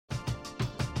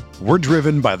We're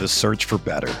driven by the search for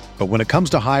better. But when it comes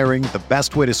to hiring, the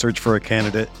best way to search for a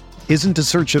candidate isn't to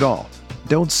search at all.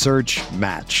 Don't search,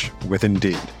 match with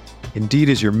Indeed. Indeed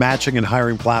is your matching and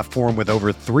hiring platform with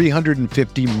over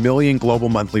 350 million global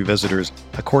monthly visitors,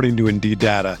 according to Indeed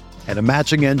data, and a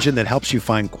matching engine that helps you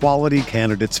find quality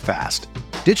candidates fast.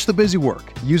 Ditch the busy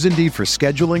work. Use Indeed for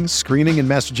scheduling, screening, and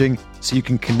messaging so you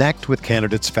can connect with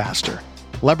candidates faster.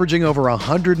 Leveraging over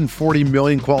 140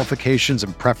 million qualifications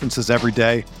and preferences every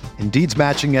day, Indeed's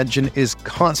matching engine is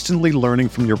constantly learning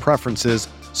from your preferences,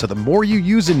 so the more you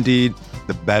use Indeed,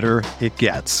 the better it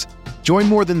gets. Join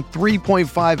more than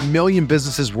 3.5 million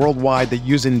businesses worldwide that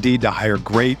use Indeed to hire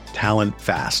great talent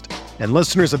fast. And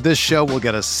listeners of this show will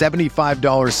get a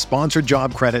 $75 sponsored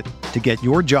job credit to get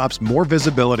your jobs more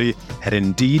visibility at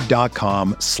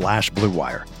Indeed.com/Blue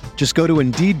Wire. Just go to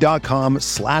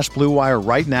Indeed.com/Blue Wire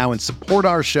right now and support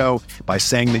our show by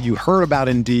saying that you heard about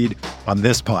Indeed on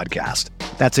this podcast.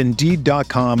 That's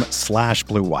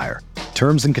Indeed.com/Blue Wire.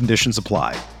 Terms and conditions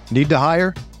apply. Need to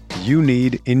hire? You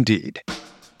need Indeed.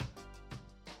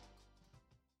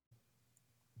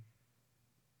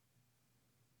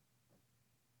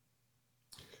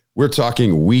 We're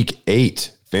talking week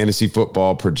 8 fantasy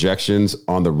football projections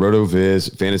on the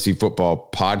RotoViz Fantasy Football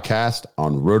Podcast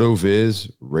on RotoViz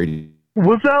Radio.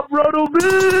 What's up,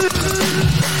 RotoViz?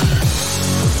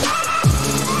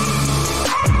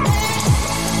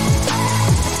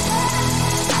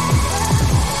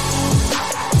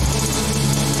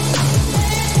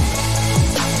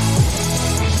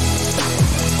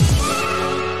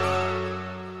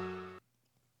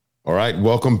 All right,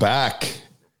 welcome back.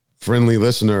 Friendly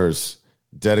listeners,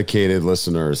 dedicated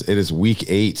listeners. It is week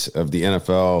 8 of the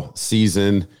NFL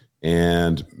season.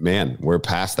 And man, we're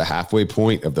past the halfway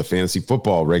point of the fantasy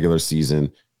football regular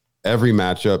season. Every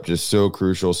matchup just so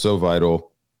crucial, so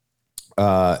vital.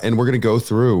 And we're going to go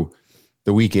through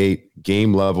the week 8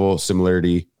 game level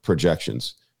similarity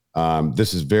projections.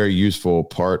 This is very useful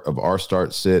part of our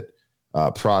start sit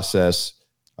process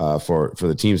for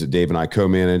the teams that Dave and I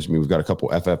co-manage. I mean, we've got a couple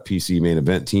FFPC main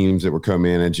event teams that we're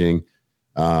co-managing.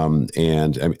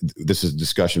 This is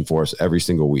discussion for us every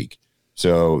single week.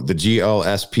 So the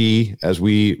GLSP, as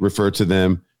we refer to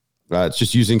them, it's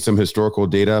just using some historical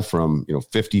data from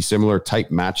 50 similar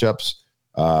type matchups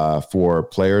for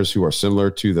players who are similar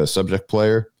to the subject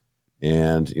player.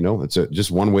 And, it's just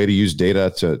one way to use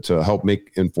data to help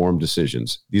make informed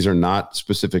decisions. These are not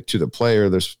specific to the player.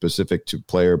 They're specific to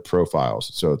player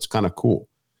profiles. So it's kind of cool.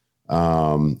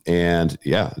 And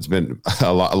yeah, it's been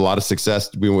a lot of success.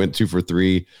 We went 2 for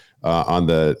 3 on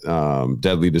the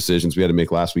deadly decisions we had to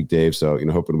make last week, Dave. So,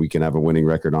 hoping we can have a winning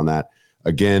record on that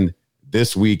again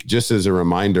this week. Just as a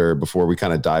reminder, before we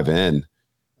kind of dive in,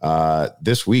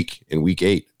 this week in week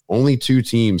 8, only 2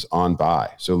 teams on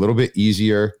bye. So a little bit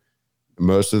easier.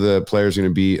 Most of the players are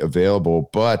going to be available,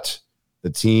 but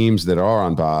the teams that are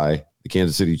on bye, the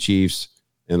Kansas City Chiefs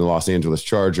and the Los Angeles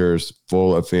Chargers,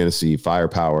 full of fantasy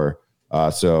firepower.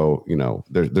 So,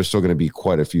 there's still going to be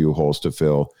quite a few holes to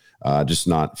fill, just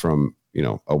not from,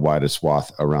 a wider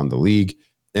swath around the league.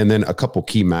 And then a couple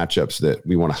key matchups that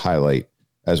we want to highlight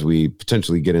as we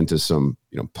potentially get into some,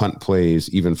 punt plays,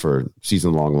 even for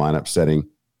season-long lineup setting.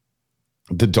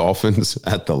 The Dolphins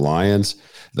at the Lions.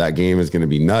 That game is going to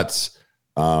be nuts.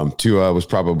 Tua was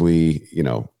probably,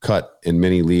 cut in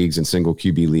many leagues and single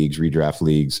QB leagues, redraft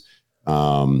leagues.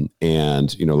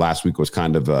 Last week was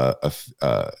kind of a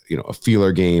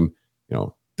feeler game.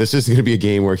 This is going to be a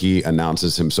game where he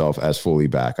announces himself as fully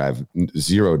back. I have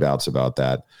zero doubts about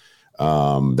that.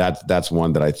 That's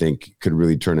one that I think could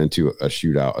really turn into a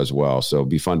shootout as well. So it'll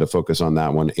be fun to focus on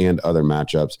that one and other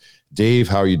matchups. Dave,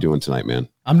 how are you doing tonight, man?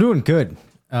 I'm doing good.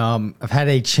 I've had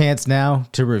a chance now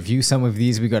to review some of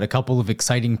these. We got a couple of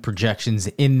exciting projections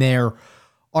in there.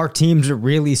 Our teams are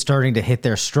really starting to hit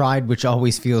their stride, which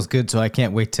always feels good. So I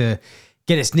can't wait to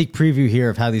get a sneak preview here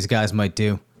of how these guys might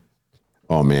do.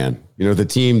 Oh man, the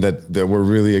team that we're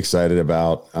really excited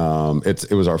about.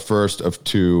 It was our first of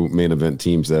 2 main event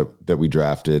teams that we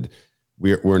drafted.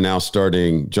 We're now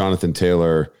starting Jonathan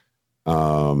Taylor.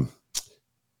 Who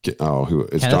is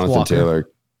Kenneth Jonathan Walker. Taylor?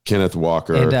 Kenneth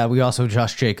Walker. And we also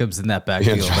Josh Jacobs in that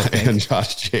backfield. And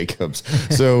Josh Jacobs.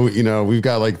 So, we've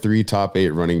got like 3 top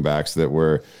 8 running backs that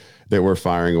we're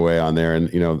firing away on there. And,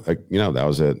 that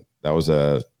was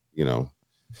a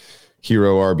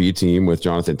hero RB team with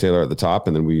Jonathan Taylor at the top.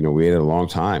 And then we waited a long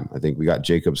time. I think we got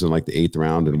Jacobs in like the 8th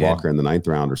round and Walker in the 9th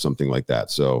round or something like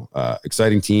that. So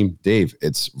exciting team. Dave,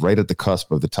 it's right at the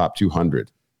cusp of the top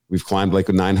 200. We've climbed like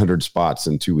 900 spots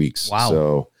in 2 weeks. Wow.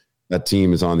 So that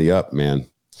team is on the up, man.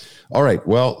 All right,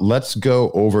 well, let's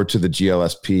go over to the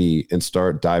GLSP and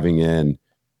start diving in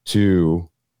to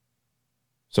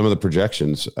some of the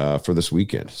projections for this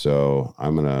weekend. So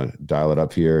I'm going to dial it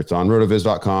up here. It's on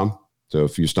rotoviz.com. So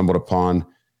if you stumbled upon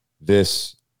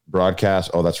this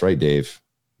broadcast, oh, that's right, Dave,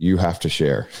 you have to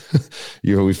share.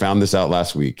 We found this out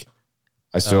last week.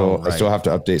 I still have to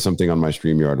update something on my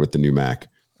StreamYard with the new Mac.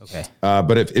 Okay.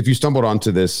 But if you stumbled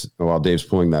onto this while Dave's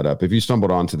pulling that up, if you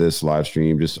stumbled onto this live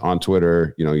stream just on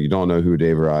Twitter, you don't know who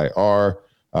Dave or I are,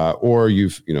 or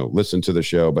you've listened to the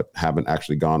show but haven't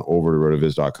actually gone over to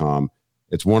rotoviz.com.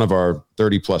 It's one of our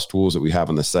 30 plus tools that we have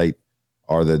on the site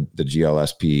are the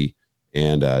GLSP,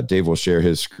 and Dave will share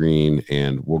his screen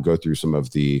and we'll go through some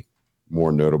of the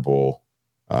more notable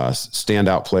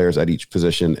standout players at each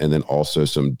position, and then also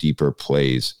some deeper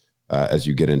plays as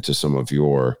you get into some of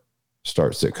your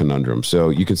start-sit conundrum. So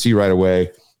you can see right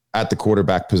away at the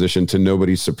quarterback position, to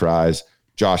nobody's surprise,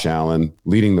 Josh Allen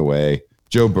leading the way.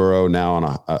 Joe Burrow now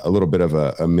on a little bit of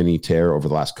a mini tear over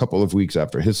the last couple of weeks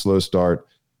after his slow start.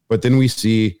 But then we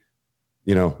see,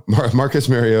 Marcus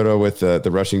Mariota with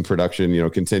the rushing production,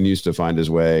 continues to find his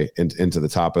way into the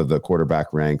top of the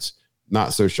quarterback ranks.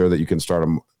 Not so sure that you can start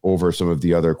him over some of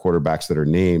the other quarterbacks that are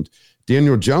named.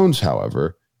 Daniel Jones,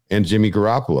 however, and Jimmy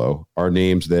Garoppolo are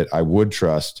names that I would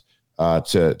trust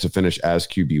to finish as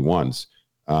QB1s.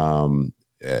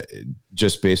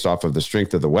 Just based off of the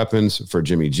strength of the weapons for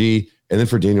Jimmy G. And then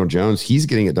for Daniel Jones, he's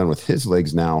getting it done with his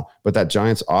legs now, but that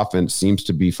Giants offense seems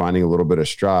to be finding a little bit of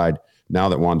stride now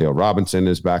that Wan'Dale Robinson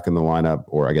is back in the lineup,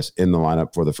 or I guess in the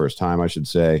lineup for the first time, I should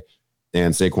say.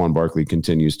 And Saquon Barkley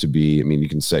continues to be, you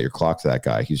can set your clock to that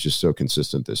guy. He's just so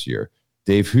consistent this year.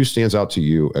 Dave, who stands out to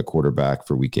you at quarterback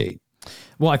for week 8?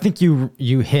 Well, I think you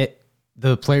hit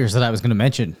the players that I was going to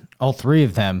mention, all three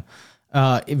of them.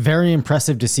 Very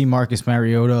impressive to see Marcus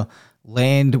Mariota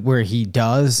land where he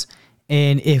does.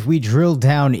 And if we drill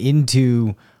down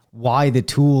into why the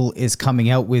tool is coming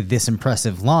out with this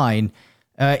impressive line,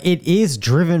 it is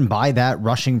driven by that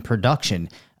rushing production.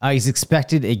 He's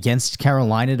expected against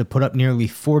Carolina to put up nearly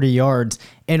 40 yards,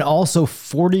 and also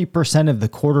 40% of the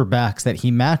quarterbacks that he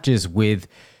matches with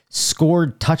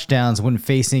scored touchdowns when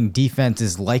facing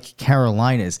defenses like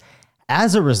Carolina's.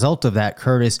 As a result of that,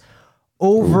 Curtis,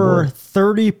 over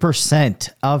 30%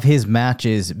 of his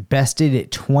matches bested at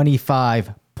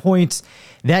 25 points.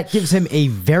 That gives him a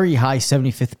very high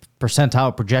 75th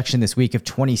percentile projection this week of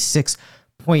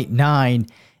 26.9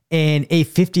 and a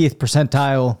 50th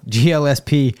percentile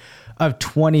GLSP of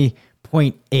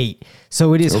 20.8.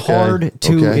 So it is hard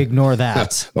to ignore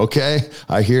that. Okay,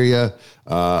 I hear you.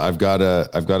 I've got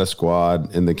a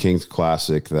squad in the Kings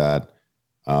Classic that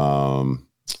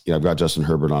I've got Justin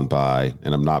Herbert on bye,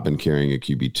 and I've not been carrying a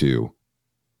QB2.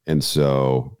 And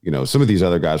so, some of these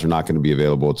other guys are not going to be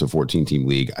available. It's a 14-team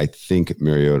league. I think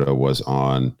Mariota was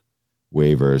on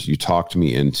waivers. You talked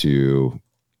me into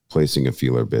placing a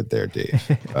feeler bid there, Dave.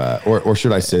 Or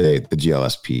should I say the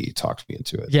GLSP talked me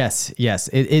into it? Yes,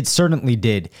 it certainly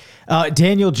did.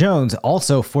 Daniel Jones,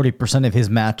 also 40% of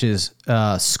his matches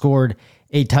scored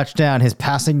a touchdown. His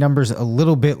passing numbers a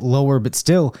little bit lower, but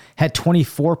still had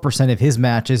 24% of his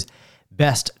matches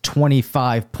best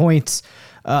 25 points.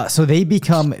 So they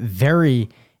become very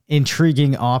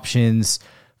intriguing options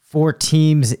for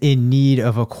teams in need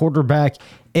of a quarterback.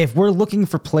 If we're looking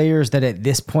for players that at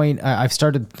this point, I've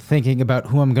started thinking about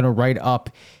who I'm going to write up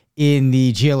in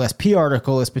the GLSP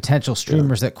article as potential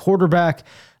streamers at quarterback.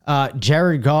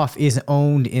 Jared Goff is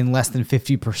owned in less than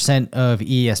 50% of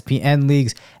ESPN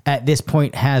leagues. At this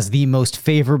point, has the most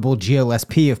favorable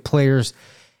GLSP of players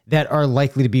that are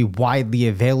likely to be widely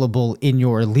available in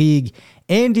your league.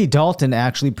 Andy Dalton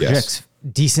actually projects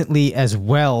decently as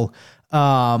well.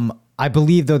 I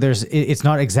believe, though, it's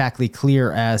not exactly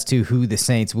clear as to who the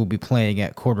Saints will be playing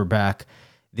at quarterback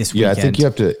this weekend. Yeah,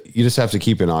 I think you just have to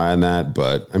keep an eye on that.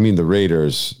 But the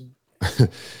Raiders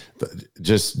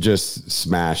just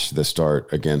smash the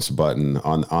start against Button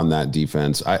on that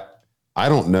defense. I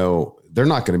don't know. They're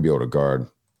not going to be able to guard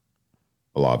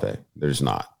Olave. They're just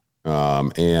not.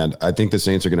 And I think the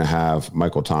Saints are going to have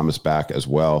Michael Thomas back as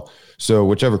well. So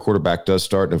whichever quarterback does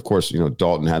start, and of course,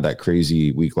 Dalton had that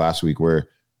crazy week last week where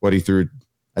he threw,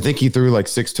 I think he threw like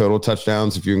 6 total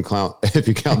touchdowns if you count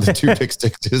the 2 pick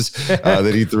sixes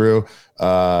that he threw. So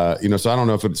I don't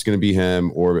know if it's going to be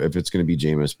him or if it's going to be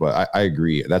Jameis, but I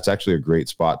agree. That's actually a great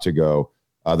spot to go.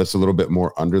 That's a little bit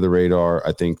more under the radar.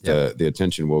 I think the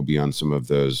attention will be on some of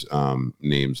those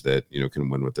names that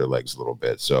can win with their legs a little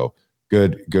bit. So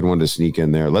good one to sneak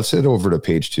in there. Let's head over to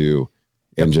page 2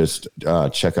 and just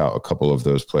check out a couple of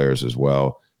those players as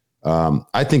well.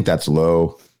 I think that's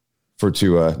low for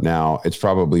Tua now. It's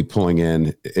probably pulling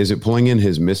in. Is it pulling in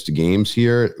his missed games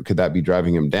here? Could that be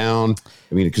driving him down?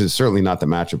 I mean, because it's certainly not the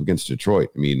matchup against Detroit.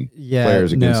 I mean,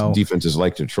 players against defenses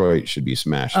like Detroit should be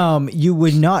smashed. You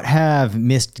would not have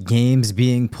missed games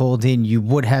being pulled in. You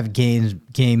would have games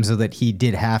so that he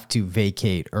did have to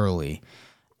vacate early.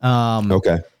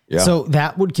 Okay. Yeah. So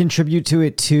that would contribute to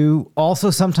it too. Also,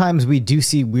 sometimes we do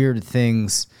see weird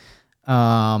things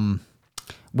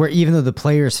where even though the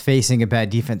player is facing a bad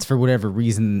defense, for whatever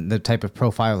reason, the type of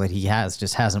profile that he has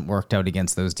just hasn't worked out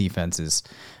against those defenses,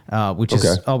 which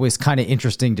is always kind of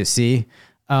interesting to see.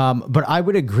 But I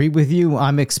would agree with you.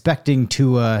 I'm expecting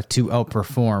to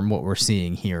outperform what we're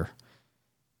seeing here.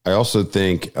 I also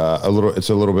think it's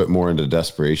a little bit more into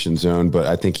desperation zone, but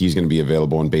I think he's going to be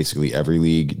available in basically every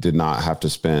league. Did not have to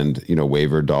spend,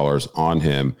 waiver dollars on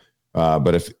him.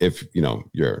 But if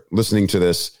you're listening to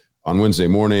this on Wednesday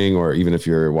morning, or even if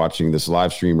you're watching this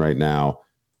live stream right now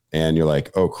and you're like,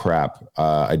 oh crap,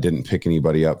 I didn't pick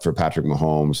anybody up for Patrick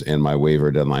Mahomes and my waiver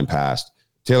deadline passed,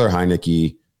 Taylor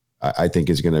Heineke, I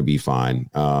think is going to be fine.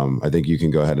 I think you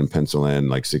can go ahead and pencil in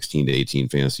like 16 to 18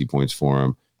 fantasy points for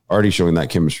him. Already showing that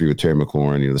chemistry with Terry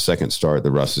McLaurin. The second start,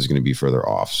 the rust is going to be further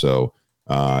off. So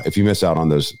if you miss out on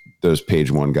those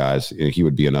page one guys, he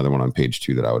would be another one on page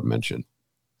two that I would mention.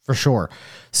 For sure.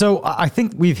 So I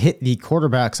think we've hit the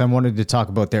quarterbacks I wanted to talk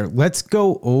about there. Let's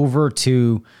go over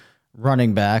to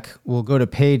running back. We'll go to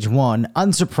page one.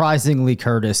 Unsurprisingly,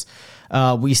 Curtis,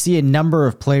 we see a number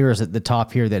of players at the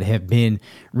top here that have been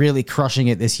really crushing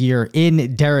it this year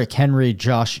in Derrick Henry,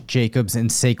 Josh Jacobs, and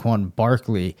Saquon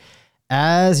Barkley.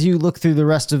 As you look through the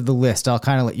rest of the list, I'll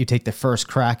kind of let you take the first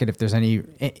crack at if there's any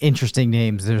interesting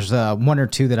names. There's one or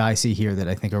two that I see here that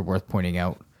I think are worth pointing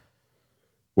out.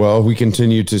 Well, we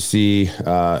continue to see,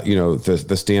 the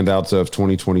standouts of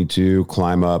 2022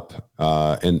 climb up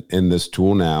in this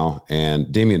tool now. And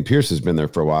Dameon Pierce has been there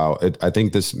for a while. I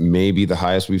think this may be the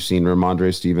highest we've seen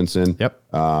Ramondre Stevenson. Yep.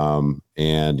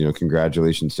 And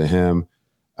congratulations to him.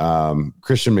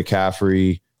 Christian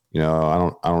McCaffrey,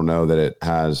 I don't know that it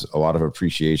has a lot of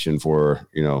appreciation for,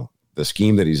 the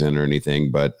scheme that he's in or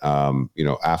anything. But,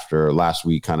 after last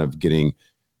week kind of getting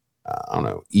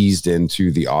eased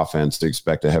into the offense, to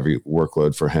expect a heavy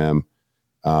workload for him.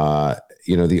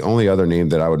 The only other name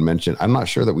that I would mention, I'm not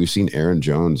sure that we've seen Aaron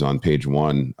Jones on page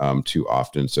one too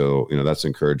often. So, that's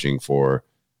encouraging for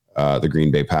the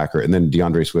Green Bay Packer. And then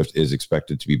DeAndre Swift is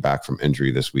expected to be back from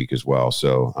injury this week as well.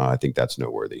 So I think that's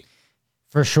noteworthy.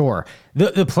 For sure.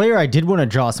 The player I did want to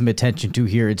draw some attention to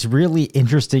here, it's really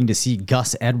interesting to see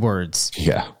Gus Edwards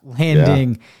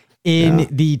landing in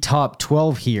the top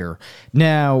 12 here.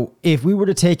 Now, if we were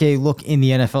to take a look in the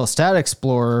NFL Stat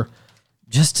Explorer,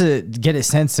 just to get a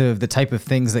sense of the type of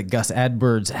things that Gus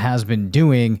Edwards has been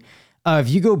doing, if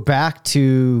you go back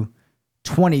to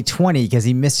 2020, because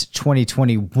he missed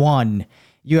 2021,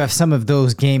 you have some of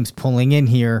those games pulling in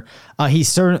here. He's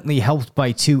certainly helped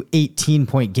by two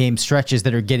 18-point game stretches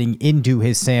that are getting into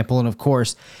his sample. And of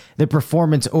course, the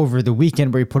performance over the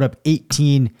weekend where he put up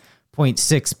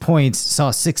 18.6 points, saw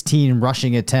 16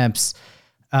 rushing attempts.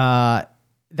 That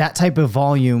type of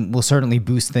volume will certainly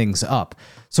boost things up.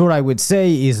 So what I would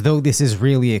say is, though this is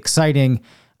really exciting,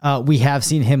 we have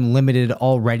seen him limited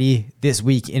already this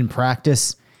week in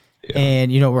practice. Yeah.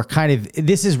 And,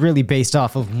 this is really based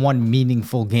off of one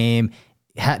meaningful game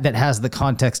that has the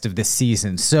context of this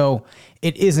season. So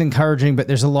it is encouraging, but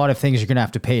there's a lot of things you're going to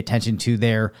have to pay attention to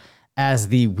there as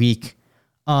the week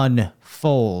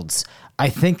unfolds. I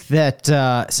think that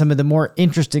some of the more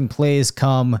interesting plays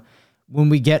come when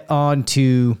we get on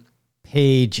to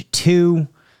page two.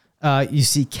 You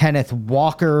see Kenneth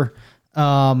Walker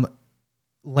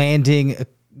landing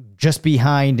just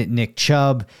behind Nick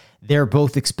Chubb. They're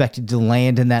both expected to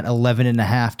land in that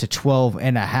 11.5 to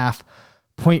 12.5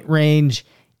 point range.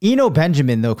 Eno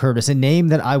Benjamin, though, Curtis, a name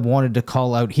that I wanted to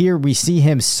call out here. We see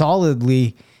him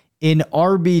solidly in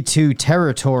RB2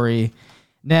 territory.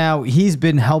 Now, he's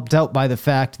been helped out by the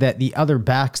fact that the other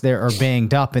backs there are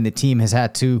banged up and the team has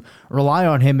had to rely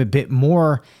on him a bit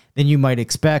more than you might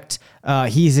expect.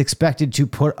 He's expected to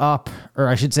put up, or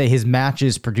I should say his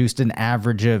matches produced an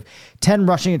average of 10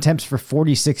 rushing attempts for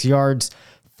 46 yards,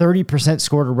 30%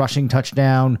 scored a rushing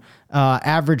touchdown,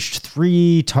 averaged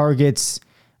 3 targets,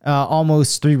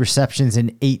 almost 3 receptions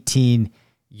and 18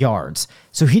 yards.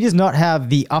 So he does not have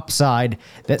the upside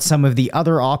that some of the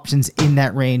other options in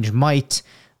that range might.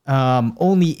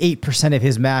 Only 8% of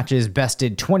his matches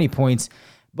bested 20 points,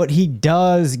 but he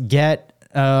does get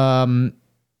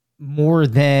more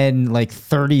than like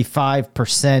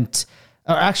 35%,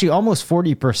 or actually almost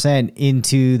 40%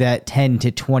 into that 10 to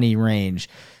 20 range.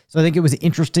 So I think it was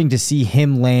interesting to see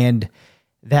him land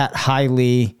that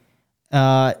highly.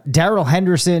 Darrell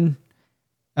Henderson,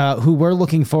 who we're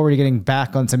looking forward to getting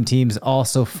back on some teams,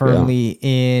 also firmly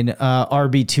in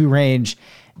RB2 range.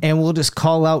 And we'll just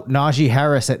call out Najee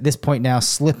Harris at this point now,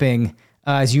 slipping,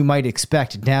 as you might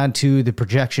expect, down to the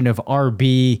projection of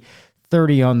RB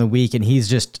 30 on the week. And he's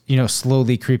just,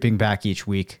 slowly creeping back each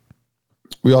week.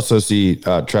 We also see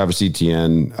Travis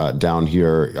Etienne down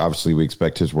here. Obviously, we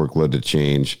expect his workload to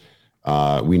change.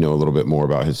 We know a little bit more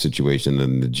about his situation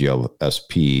than the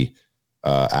GLSP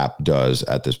app does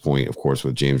at this point, of course,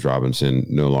 with James Robinson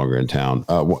no longer in town.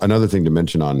 Another thing to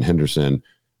mention on Henderson,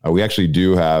 we actually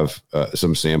do have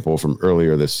some sample from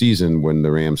earlier this season when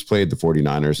the Rams played the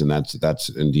 49ers, and that's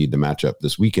indeed the matchup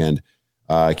this weekend.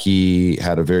 He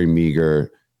had a very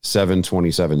meager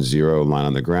 7.27-0 line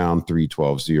on the ground,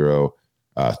 3.12-0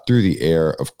 through the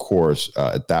air. Of course,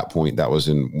 at that point, that was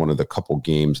in one of the couple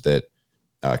games that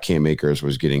Cam Akers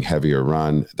was getting heavier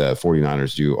run. The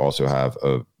 49ers do also have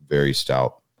a very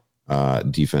stout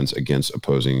defense against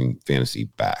opposing fantasy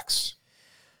backs.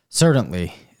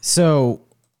 Certainly. So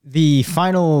the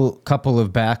final couple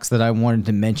of backs that I wanted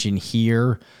to mention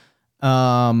here,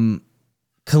 Khalil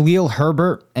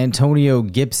Herbert, Antonio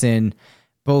Gibson,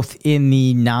 both in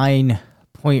the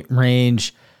 9-point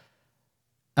range.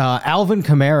 Alvin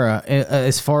Kamara,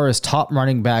 as far as top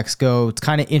running backs go, it's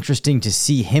kind of interesting to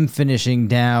see him finishing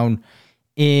down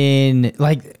in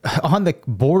on the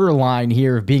borderline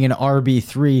here of being an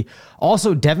RB3.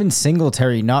 Also, Devin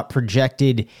Singletary not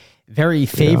projected very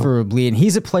favorably, and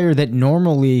he's a player that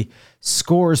normally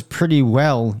scores pretty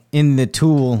well in the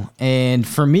tool. And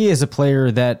for me, as a player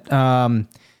that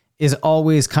is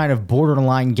always kind of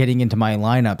borderline getting into my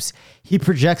lineups, he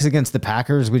projects against the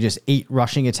Packers with just 8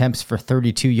 rushing attempts for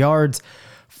 32 yards,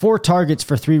 4 targets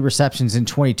for 3 receptions and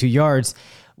 22 yards.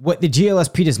 What the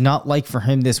GLSP does not like for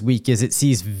him this week is it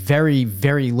sees very,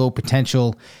 very low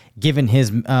potential given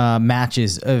his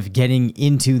matches of getting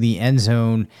into the end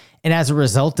zone. And as a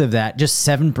result of that, just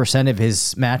 7% of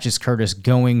his matches, Curtis,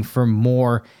 going for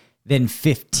more than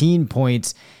 15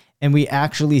 points. And we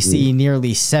actually see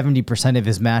nearly 70% of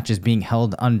his matches being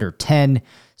held under 10.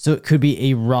 So it could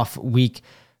be a rough week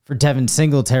for Devin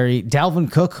Singletary.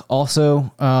 Dalvin Cook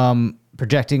also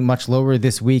projecting much lower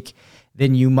this week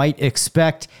than you might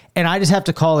expect. And I just have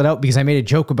to call it out because I made a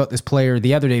joke about this player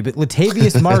the other day, but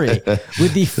Latavius Murray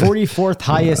with the 44th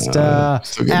highest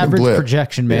average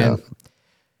projection, man.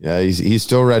 Yeah, he's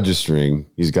still registering.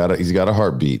 He's got a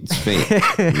heartbeat. It's faint.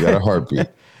 He's got a heartbeat.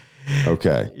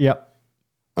 Okay. Yep.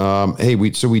 Hey,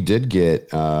 we did get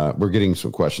we're getting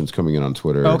some questions coming in on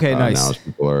Twitter. Okay, nice. Now as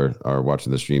people are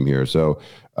watching the stream here. So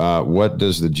what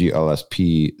does the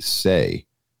GLSP say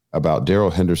about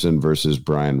Darrell Henderson versus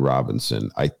Brian Robinson?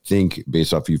 I think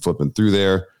based off you flipping through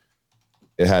there,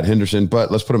 it had Henderson, but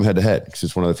let's put them head to head because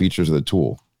it's one of the features of the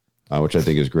tool, which I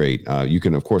think is great. You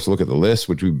can of course look at the list,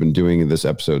 which we've been doing in this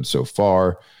episode so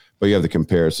far, but you have the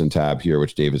comparison tab here,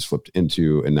 which Dave has flipped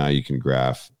into, and now you can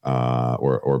graph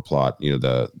or plot,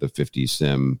 the 50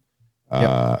 sim,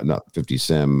 not 50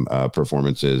 sim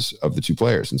performances of the two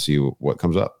players and see what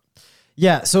comes up.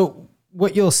 Yeah. So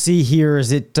what you'll see here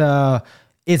is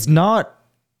it's not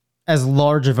as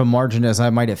large of a margin as I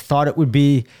might have thought it would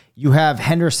be. You have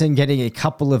Henderson getting a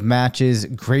couple of matches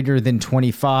greater than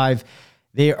 25.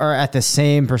 They are at the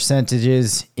same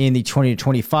percentages in the 20 to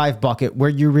 25 bucket. Where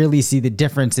you really see the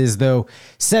difference is, though,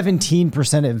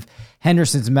 17% of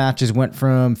Henderson's matches went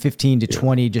from 15 to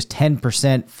 20, just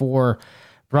 10% for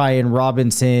Brian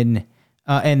Robinson,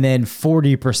 and then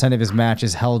 40% of his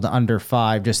matches held under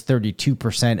 5, just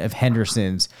 32% of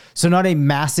Henderson's. So not a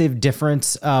massive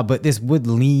difference, but this would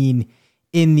lean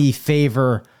in the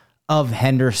favor of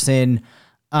Henderson.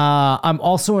 I'm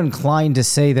also inclined to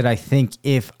say that I think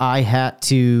if I had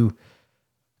to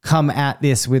come at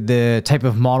this with the type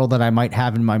of model that I might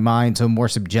have in my mind, so more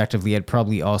subjectively, I'd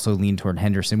probably also lean toward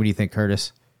Henderson. What do you think,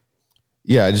 Curtis?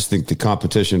 Yeah, I just think the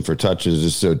competition for touches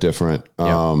is so different.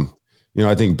 Yep.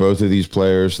 I think both of these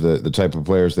players, the type of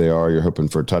players they are, you're hoping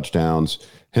for touchdowns.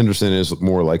 Henderson is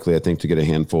more likely, I think, to get a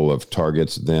handful of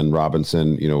targets than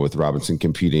Robinson, with Robinson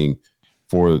competing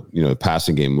for,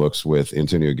 passing game looks with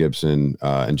Antonio Gibson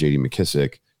and JD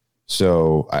McKissick.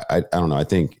 So I don't know. I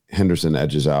think Henderson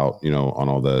edges out, on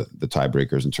all the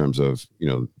tiebreakers in terms of,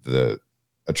 the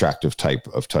attractive type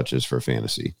of touches for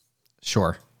fantasy.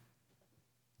 Sure.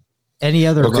 Any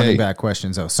other running back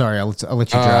questions? Oh, sorry. I'll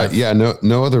let you drive. Yeah,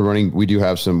 no other running. We do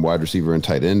have some wide receiver and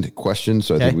tight end questions.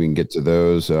 So I think we can get to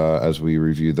those as we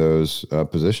review those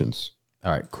positions.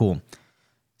 All right, cool.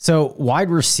 So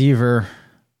wide receiver,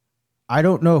 I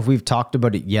don't know if we've talked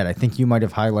about it yet. I think you might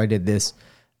have highlighted this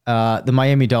The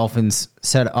Miami Dolphins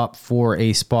set up for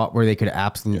a spot where they could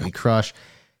absolutely crush.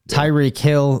 Tyreek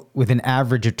Hill with an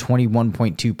average of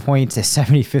 21.2 points, a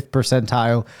 75th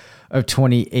percentile of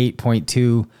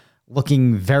 28.2,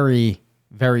 looking very,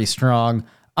 very strong.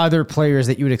 Other players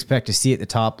that you would expect to see at the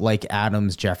top, like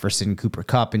Adams, Jefferson, Cooper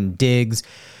Kupp, and Diggs.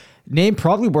 Name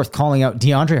probably worth calling out,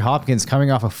 DeAndre Hopkins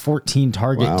coming off a 14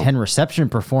 target, 10 reception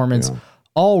performance,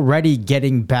 already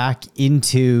getting back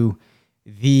into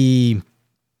the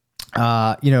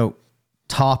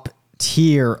top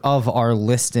tier of our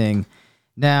listing.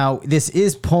 Now, this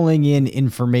is pulling in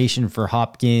information for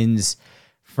Hopkins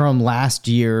from last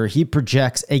year. He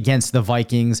projects against the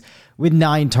Vikings with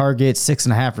 9 targets,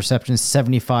 6.5 receptions,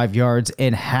 75 yards,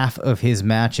 and half of his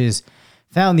matches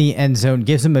found the end zone.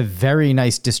 Gives him a very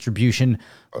nice distribution,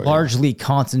 largely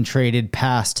concentrated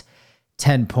past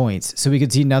 10 points. So we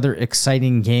could see another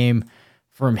exciting game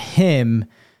from him.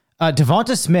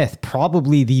 Devonta Smith,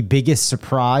 probably the biggest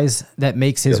surprise that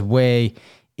makes his way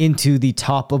into the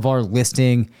top of our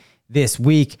listing this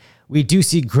week. We do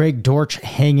see Greg Dortch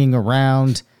hanging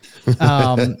around. But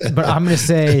I'm going to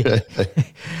say,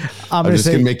 I'm just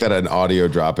going to make that an audio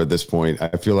drop at this point. I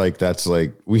feel like that's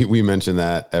like, we mention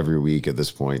that every week at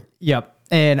this point. Yep.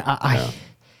 And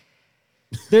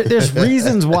there's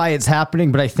reasons why it's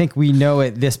happening, but I think we know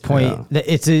at this point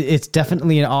that it's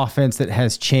definitely an offense that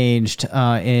has changed.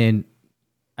 And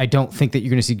I don't think that you're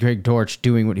going to see Greg Dortch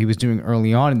doing what he was doing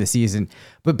early on in the season.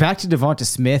 But back to Devonta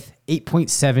Smith,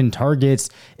 8.7 targets,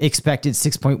 expected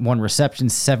 6.1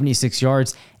 receptions, 76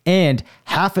 yards, and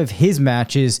half of his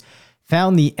matches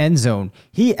found the end zone.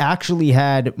 He actually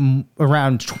had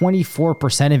around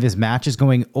 24% of his matches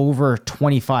going over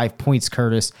 25 points,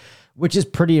 Curtis, which is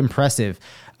pretty impressive.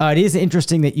 It is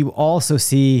interesting that you also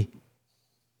see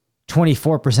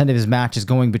 24% of his matches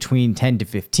going between 10 to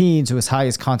 15. So his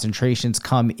highest concentrations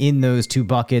come in those two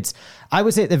buckets. I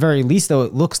would say at the very least, though,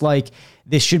 it looks like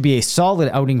this should be a solid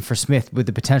outing for Smith with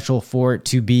the potential for it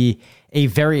to be a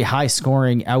very high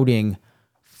scoring outing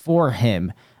for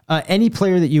him. Any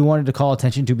player that you wanted to call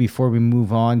attention to before we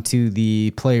move on to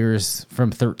the players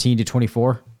from 13 to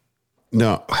 24?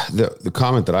 No, the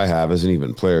comment that I have isn't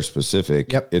even player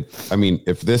specific. Yep.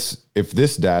 If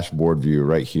this dashboard view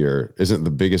right here isn't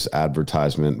the biggest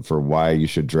advertisement for why you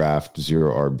should draft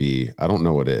 0 RB, I don't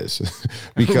know what is.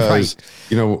 Because,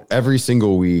 every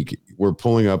single week we're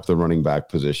pulling up the running back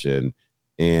position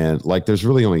and like there's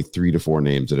really only 3 to 4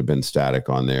 names that have been static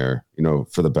on there,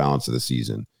 for the balance of the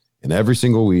season. And every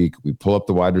single week we pull up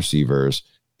the wide receivers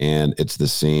and it's the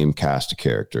same cast of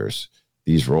characters.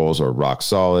 These roles are rock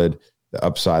solid. The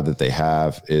upside that they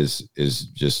have is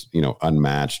just,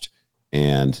 unmatched.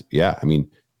 And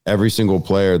every single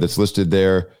player that's listed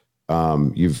there,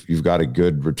 you've got a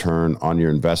good return on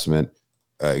your investment,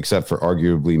 except for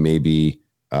arguably maybe,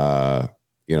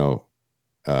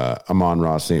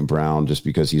 Amon-Ra St. Brown, just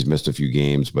because he's missed a few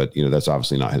games, but that's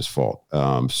obviously not his fault.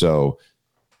 And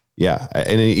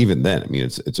even then,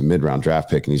 it's a mid-round draft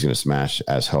pick and he's going to smash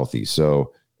as healthy.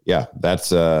 So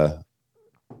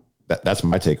that's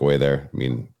my takeaway there.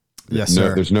 Yes,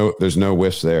 sir. There's no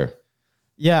whiffs there.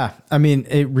 Yeah.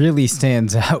 It really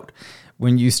stands out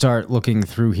when you start looking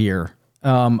through here.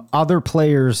 Other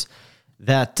players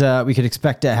that we could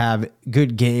expect to have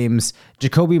good games.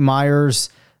 Jacoby Myers,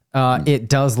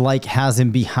 it has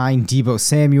him behind Deebo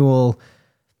Samuel.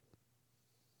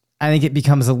 I think it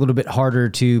becomes a little bit harder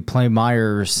to play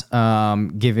Myers,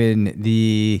 given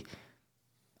the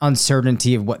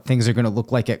uncertainty of what things are going to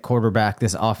look like at quarterback.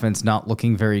 This offense not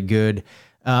looking very good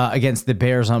against the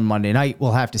Bears on Monday night.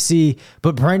 We'll have to see.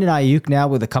 But Brandon Ayuk now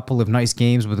with a couple of nice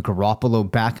games with Garoppolo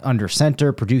back under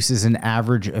center produces an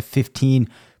average of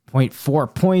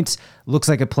 15.4 points. Looks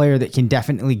like a player that can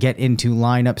definitely get into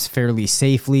lineups fairly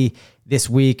safely this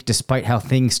week, despite how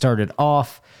things started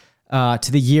off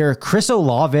to the year. Chris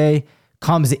Olave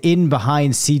comes in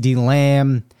behind CeeDee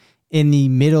Lamb in the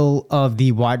middle of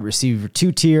the wide receiver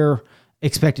 2 tier,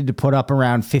 expected to put up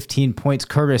around 15 points.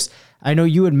 Curtis, I know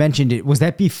you had mentioned it. Was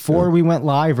that before we went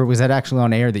live, or was that actually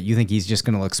on air that you think he's just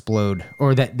going to explode,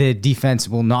 or that the defense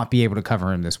will not be able to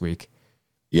cover him this week?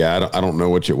 Yeah, I don't know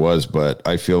which it was, but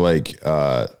I feel like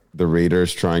the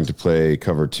Raiders trying to play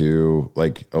cover 2,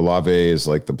 like Olave is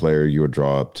like the player you would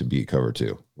draw up to beat cover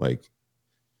 2.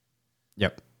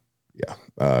 Yep. Yeah.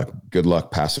 Good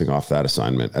luck passing off that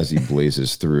assignment as he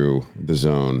blazes through the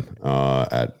zone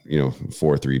at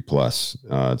 4-3 plus.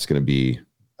 It's going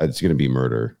to be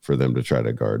murder for them to try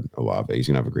to guard Olave. He's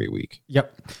going to have a great week.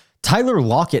 Yep. Tyler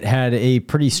Lockett had a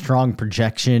pretty strong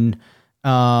projection,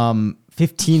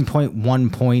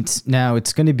 15.1 points. Now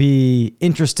it's going to be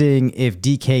interesting if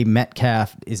DK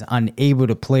Metcalf is unable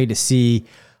to play to see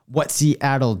what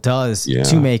Seattle does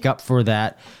to make up for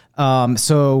that.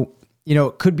 So,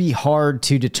 it could be hard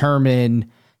to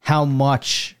determine how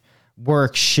much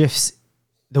work shifts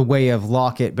the way of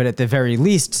Lockett, but at the very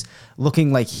least,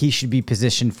 looking like he should be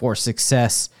positioned for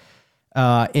success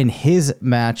in his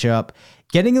matchup.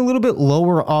 Getting a little bit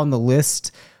lower on the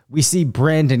list, we see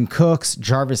Brandon Cooks,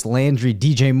 Jarvis Landry,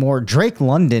 DJ Moore, Drake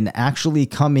London actually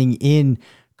coming in,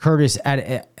 Curtis,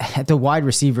 at the wide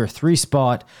receiver 3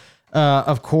 spot.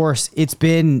 Of course, it's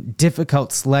been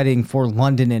difficult sledding for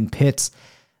London and Pitts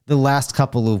the last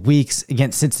couple of weeks.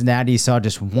 Against Cincinnati, saw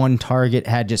just 1 target,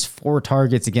 had just 4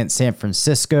 targets against San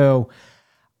Francisco.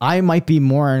 I might be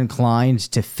more inclined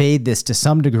to fade this to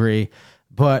some degree,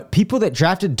 but people that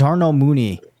drafted Darnell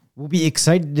Mooney will be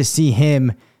excited to see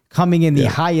him coming in the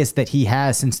highest that he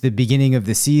has since the beginning of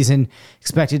the season,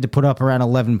 expected to put up around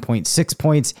 11.6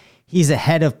 points. He's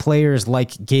ahead of players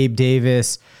like Gabe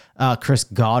Davis, Chris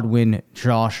Godwin,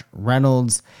 Josh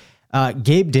Reynolds.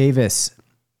 Gabe Davis,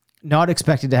 not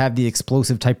expected to have the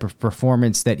explosive type of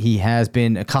performance that he has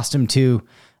been accustomed to,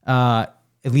 at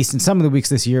least in some of the weeks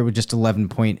this year, with just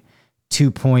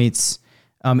 11.2 points.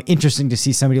 Interesting to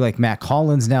see somebody like Matt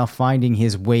Collins now finding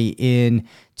his way in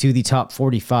to the top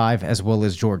 45, as well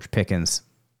as George Pickens.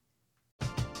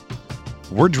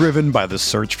 We're driven by the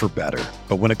search for better.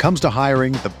 But when it comes to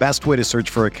hiring, the best way to search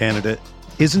for a candidate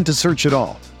isn't to search at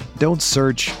all. Don't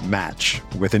search, match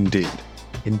with Indeed.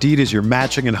 Indeed is your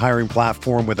matching and hiring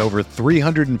platform with over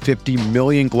 350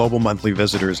 million global monthly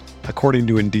visitors, according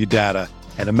to Indeed data,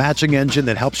 and a matching engine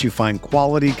that helps you find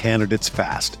quality candidates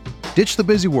fast. Ditch the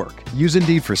busy work. Use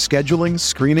Indeed for scheduling,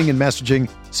 screening, and messaging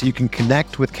so you can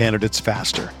connect with candidates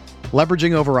faster.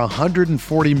 Leveraging over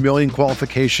 140 million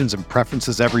qualifications and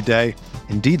preferences every day,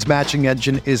 Indeed's matching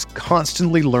engine is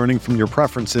constantly learning from your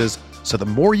preferences, so the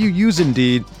more you use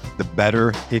Indeed, the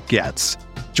better it gets.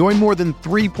 Join more than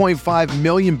 3.5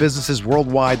 million businesses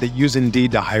worldwide that use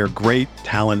Indeed to hire great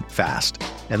talent fast.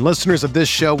 And listeners of this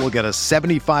show will get a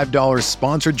 $75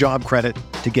 sponsored job credit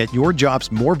to get your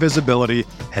jobs more visibility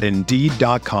at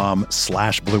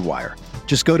Indeed.com/Blue Wire.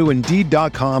 Just go to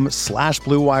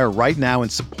Indeed.com/Blue Wire right now and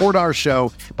support our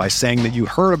show by saying that you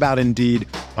heard about Indeed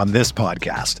on this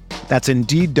podcast. That's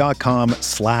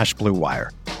Indeed.com/Blue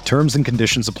Wire. Terms and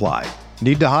conditions apply.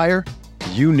 Need to hire?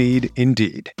 You need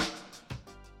Indeed.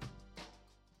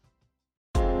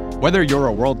 Whether you're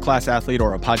a world-class athlete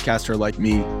or a podcaster like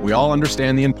me, we all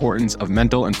understand the importance of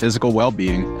mental and physical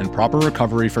well-being and proper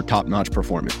recovery for top-notch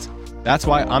performance. That's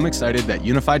why I'm excited that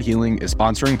Unified Healing is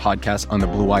sponsoring podcasts on the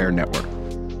Blue Wire Network.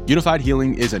 Unified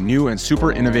Healing is a new and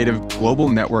super innovative global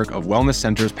network of wellness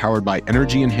centers powered by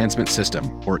Energy Enhancement System,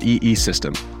 or EE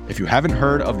System. If you haven't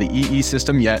heard of the EE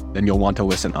System yet, then you'll want to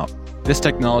listen up. This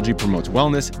technology promotes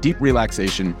wellness, deep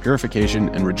relaxation, purification,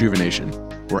 and rejuvenation.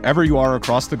 Wherever you are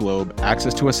across the globe,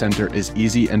 access to a center is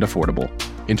easy and affordable.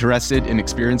 Interested in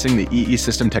experiencing the EE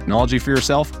System technology for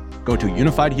yourself? Go to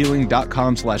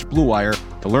unifiedhealing.com/Blue Wire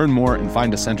to learn more and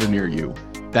find a center near you.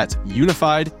 That's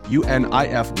unified,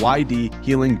 UNIFYD,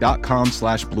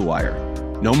 healing.com/Blue Wire.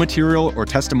 No material or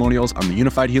testimonials on the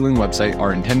Unified Healing website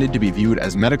are intended to be viewed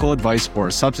as medical advice or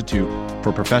a substitute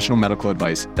for professional medical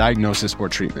advice, diagnosis, or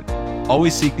treatment.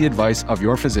 Always seek the advice of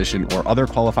your physician or other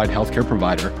qualified healthcare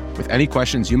provider with any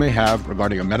questions you may have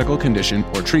regarding a medical condition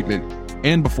or treatment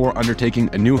and before undertaking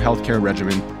a new healthcare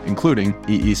regimen, including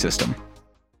EE System.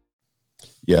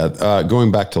 Yeah,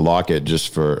 going back to Lockett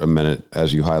just for a minute,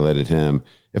 as you highlighted him,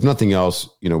 if nothing else,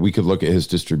 we could look at his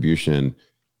distribution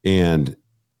and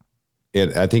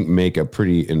I think make a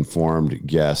pretty informed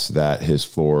guess that his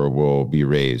floor will be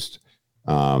raised.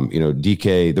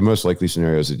 DK, the most likely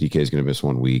scenario is that DK is going to miss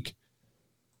 1 week.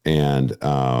 And,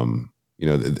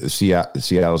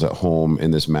 Seattle's at home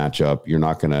in this matchup.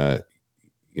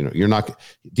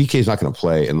 DK is not going to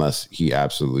play unless he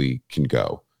absolutely can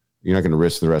go. You're not going to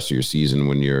risk the rest of your season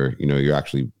when you're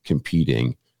actually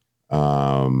competing.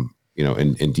 And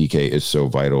DK is so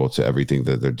vital to everything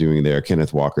that they're doing there.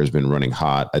 Kenneth Walker has been running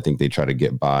hot. I think they try to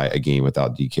get by a game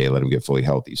without DK, let him get fully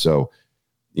healthy. So,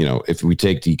 if we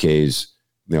take DK's,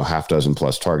 half dozen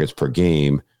plus targets per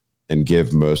game and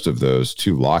give most of those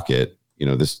to Lockett,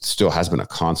 this still has been a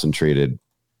concentrated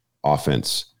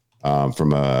offense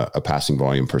from a passing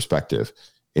volume perspective.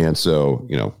 And so,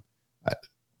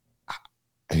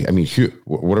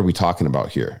 what are we talking about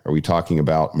here? Are we talking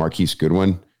about Marquise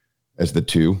Goodwin as the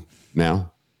 2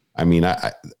 now?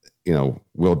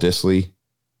 Will Dissly,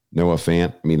 Noah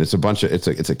Fant.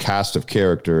 It's a cast of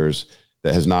characters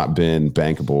that has not been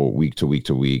bankable week to week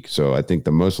to week. So I think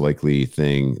the most likely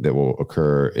thing that will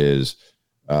occur is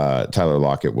Tyler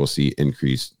Lockett will see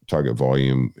increased target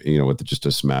volume, with just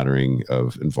a smattering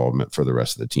of involvement for the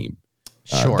rest of the team.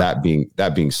 Sure. That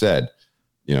being said,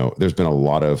 there's been a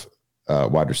lot of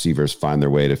wide receivers find their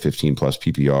way to 15 plus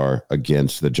PPR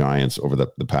against the Giants over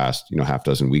the past, half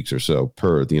dozen weeks or so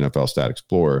per the NFL Stat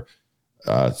Explorer.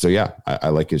 So yeah, I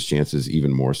like his chances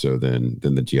even more so than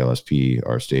the GLSP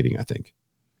are stating, I think.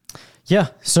 Yeah,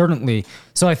 certainly.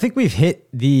 So I think we've hit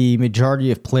the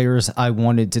majority of players I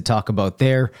wanted to talk about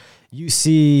there. You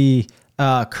see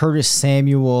Curtis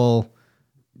Samuel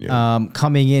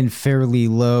coming in fairly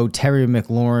low, Terry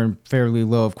McLaurin fairly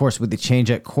low. Of course, with the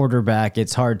change at quarterback,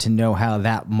 it's hard to know how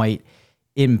that might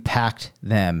impact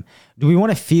them. Do we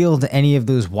want to field any of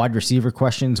those wide receiver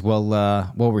questions while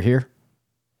we're here?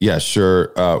 Yeah,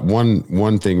 sure.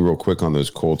 One thing real quick on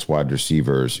those Colts wide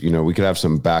receivers, we could have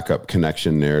some backup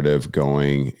connection narrative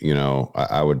going.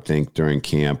 I would think during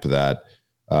camp that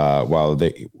while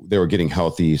they were getting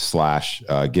healthy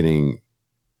 / getting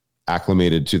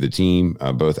acclimated to the team,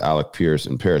 both Alec Pierce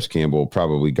and Paris Campbell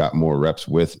probably got more reps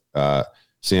with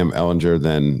Sam Ehlinger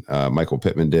than Michael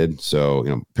Pittman did.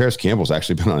 So, Paris Campbell's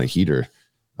actually been on a heater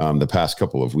the past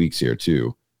couple of weeks here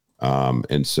too.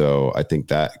 And so I think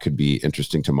that could be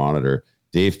interesting to monitor.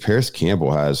 Dave, Paris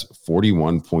Campbell has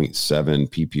 41.7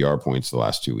 PPR points the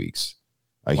last 2 weeks.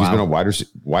 He's been a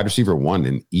wide receiver 1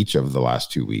 in each of the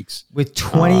last 2 weeks. With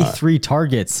 23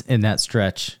 targets in that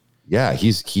stretch. Yeah,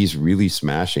 he's really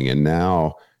smashing. And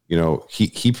now,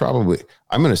 he probably,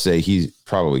 I'm going to say he's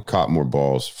probably caught more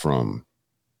balls from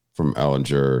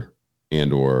Ehlinger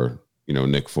and or,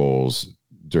 Nick Foles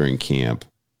during camp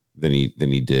than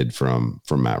he did from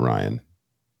Matt Ryan,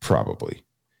 probably.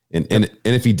 And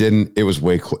if he didn't,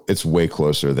 it's way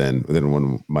closer than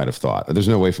one might have thought. There's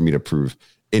no way for me to prove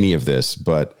any of this,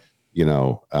 but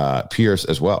Pierce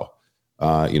as well.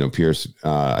 Pierce,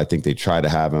 I think they tried to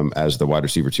have him as the wide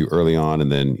receiver 2 early on,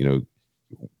 and then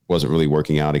wasn't really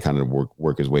working out. He kind of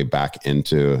work his way back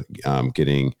into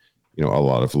getting a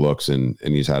lot of looks, and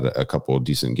he's had a couple of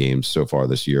decent games so far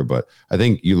this year. But I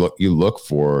think you look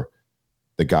for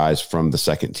the guys from the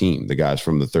second team, the guys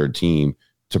from the third team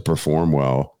to perform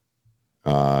well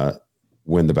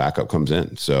when the backup comes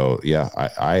in. So yeah,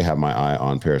 I have my eye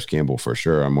on Paris Campbell for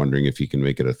sure. I'm wondering if he can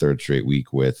make it a third straight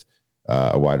week with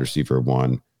a wide receiver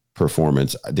 1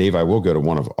 performance. Dave, I will go to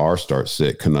one of our start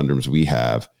sit conundrums we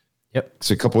have. Yep.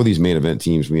 So a couple of these main event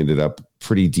teams, we ended up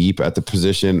pretty deep at the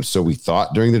position. So we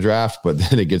thought during the draft, but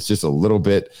then it gets just a little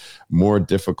bit more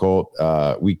difficult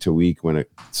week to week when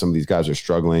some of these guys are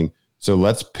struggling. So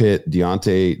let's pit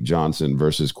Deontay Johnson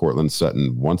versus Courtland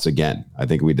Sutton once again. I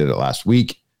think we did it last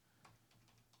week.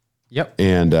 Yep.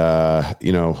 And,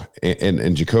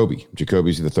 and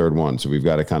Jacoby's the third one. So we've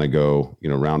got to kind of go,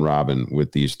 round robin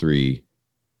with these 3.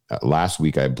 Last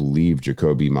week, I believe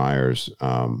Jacoby Myers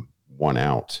won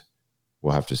out.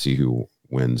 We'll have to see who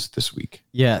wins this week.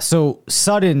 Yeah. So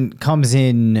Sutton comes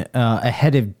in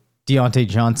ahead of Deontay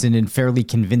Johnson in fairly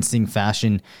convincing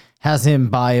fashion. Has him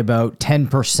by about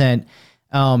 10%,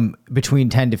 between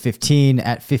 10 to 15,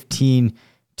 at 15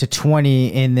 to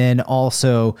 20. And then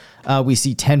also we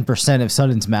see 10% of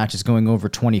Sutton's matches going over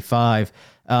 25.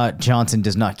 Johnson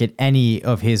does not get any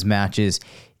of his matches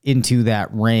into that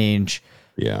range.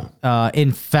 Yeah.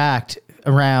 In fact,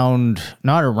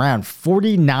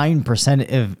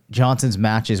 49% of Johnson's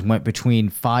matches went between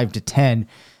 5 to 10.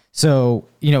 So,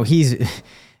 he's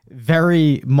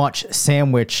very much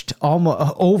sandwiched.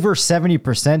 Almost over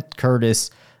 70%, Curtis,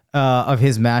 of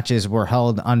his matches were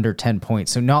held under 10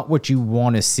 points. So not what you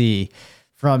want to see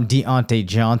from Deontay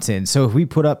Johnson. So if we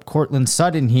put up Courtland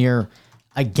Sutton here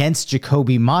against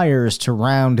Jacoby Myers to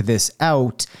round this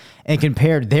out and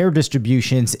compare their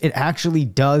distributions, it actually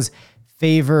does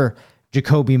favor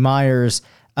Jacoby Myers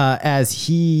as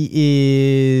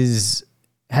he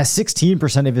has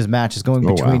 16% of his matches going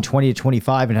between 20 to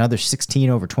 25 and another 16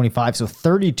 over 25. So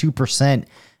 32%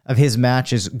 of his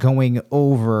matches going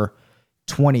over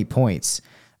 20 points.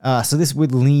 So this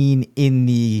would lean in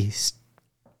the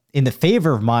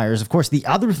favor of Myers. Of course, the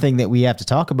other thing that we have to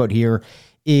talk about here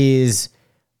is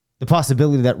the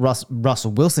possibility that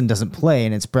Russell Wilson doesn't play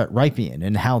and it's Brett Rypien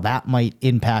and how that might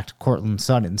impact Courtland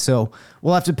Sutton. So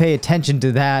we'll have to pay attention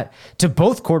to that, to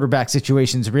both quarterback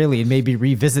situations really, and maybe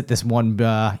revisit this one,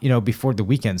 before the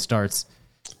weekend starts.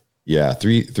 Yeah.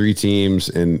 Three teams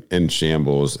in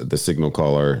shambles at the signal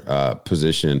caller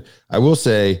position. I will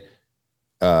say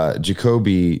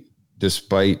Jacoby,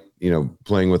 despite,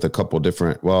 playing with a couple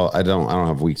different, I don't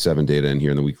have week 7 data in here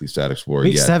in the weekly Stat Explorer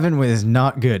yet. Week 7 was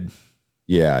not good.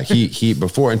 Yeah, he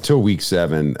until week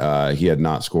 7, he had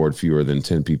not scored fewer than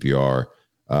 10 PPR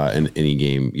in any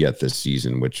game yet this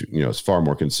season, which is far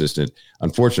more consistent.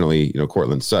 Unfortunately,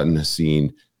 Courtland Sutton has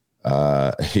seen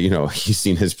he's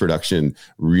seen his production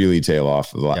really tail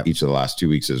off each of the last 2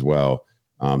 weeks as well.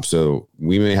 So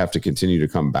we may have to continue to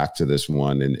come back to this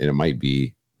one, and it might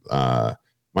be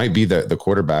the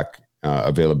quarterback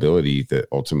availability that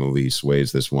ultimately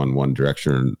sways this one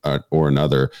direction or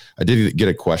another. I did get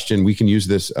a question. We can use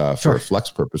this for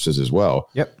flex purposes as well.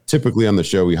 Yep. Typically on the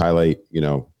show, we highlight,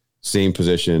 same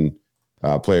position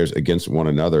players against one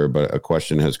another, but a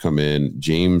question has come in: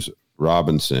 James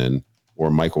Robinson or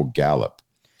Michael Gallup.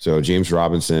 So James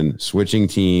Robinson switching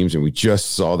teams, and we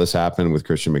just saw this happen with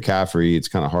Christian McCaffrey. It's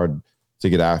kind of hard to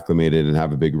get acclimated and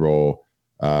have a big role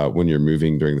when you're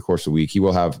moving during the course of the week. He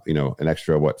will have, an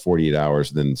extra 48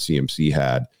 hours than CMC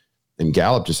had. And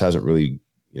Gallup just hasn't really,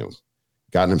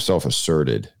 gotten himself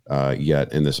asserted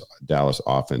yet in this Dallas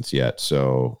offense yet.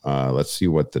 So let's see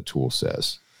what the tool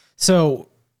says. So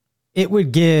it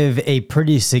would give a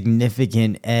pretty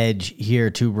significant edge here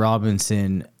to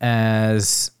Robinson,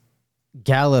 as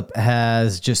Gallup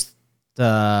has just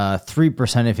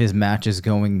 3% of his matches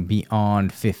going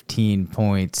beyond 15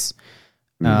 points.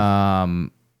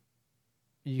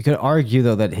 You could argue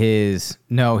though that his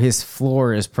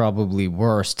floor is probably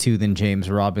worse too than James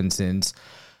Robinson's,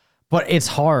 but it's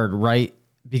hard, right?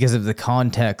 Because of the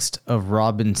context of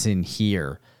Robinson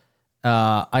here.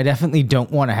 I definitely don't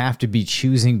want to have to be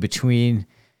choosing between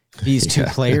these two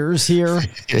players here.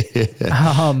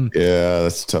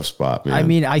 That's a tough spot, man. I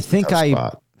mean, I think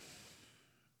I'd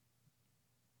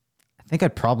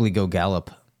probably go Gallup,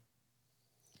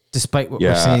 despite what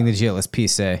we're seeing the GLSP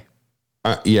say.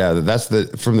 That's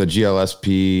from the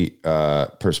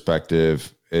GLSP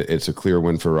perspective. It's a clear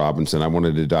win for Robinson. I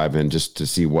wanted to dive in just to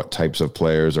see what types of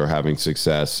players are having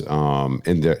success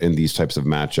in these types of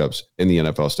matchups in the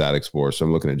NFL Static Sport. So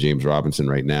I'm looking at James Robinson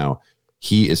right now.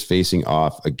 He is facing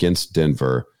off against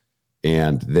Denver,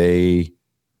 and they've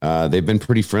been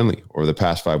pretty friendly over the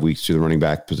past 5 weeks to the running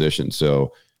back position.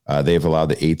 So they've allowed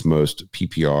the 8th most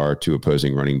PPR to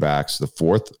opposing running backs, the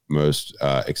 4th most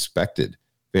expected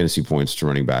fantasy points to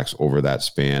running backs over that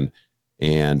span,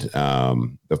 and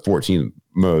the 14th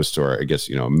most, or I guess,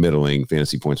 middling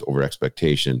fantasy points over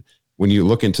expectation. When you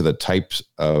look into the types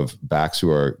of backs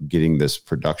who are getting this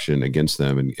production against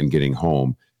them and getting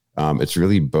home, it's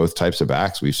really both types of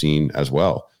backs we've seen as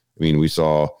well. I mean, we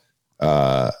saw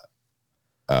 4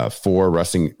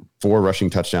 rushing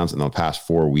touchdowns in the past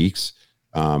 4 weeks.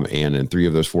 And in 3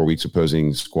 of those 4 weeks,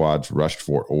 opposing squads rushed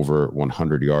for over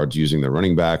 100 yards using their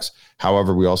running backs.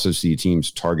 However, we also see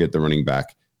teams target the running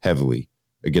back heavily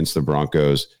against the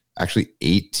Broncos. Actually,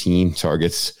 18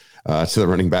 targets to the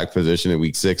running back position in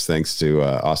week 6, thanks to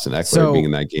Austin Eckler being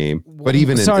in that game. But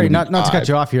even not to cut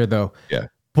you off here, though. Yeah.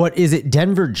 But is it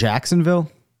Denver-Jacksonville?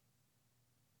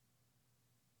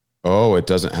 Oh, it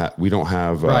doesn't have. We don't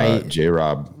have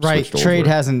J-Rob. Right, trade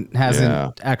hasn't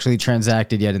actually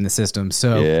transacted yet in the system.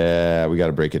 So yeah, we got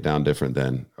to break it down different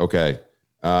then. Okay,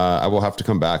 I will have to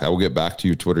come back. I will get back to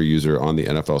you, Twitter user, on the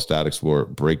NFL Static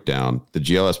Sport breakdown. The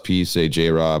GLSP say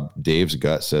J-Rob. Dave's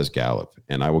gut says Gallup,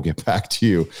 and I will get back to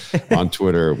you on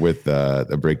Twitter with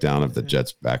the breakdown of the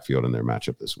Jets' backfield and their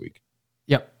matchup this week.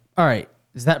 Yep. All right.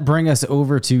 Does that bring us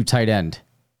over to tight end?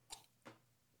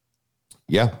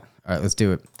 Yeah. All right, let's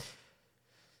do it.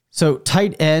 So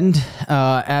tight end,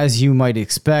 as you might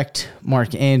expect,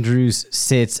 Mark Andrews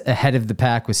sits ahead of the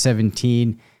pack with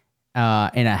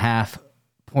 17.5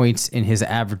 points in his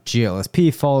average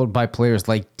GLSP, followed by players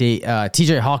like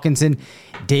TJ Hawkinson,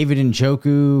 David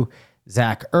Njoku,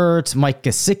 Zach Ertz, Mike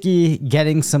Gesicki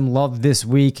getting some love this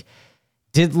week.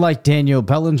 Did like Daniel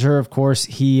Bellinger, of course.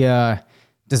 He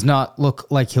does not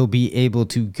look like he'll be able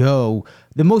to go.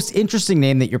 The most interesting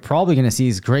name that you're probably going to see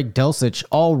is Greg Dulcich,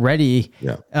 already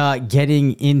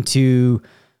getting into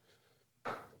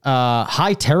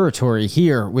high territory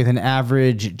here with an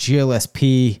average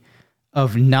GLSP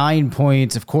of 9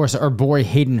 points. Of course, our boy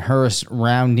Hayden Hurst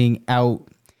rounding out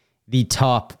the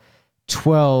top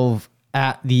 12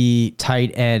 at the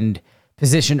tight end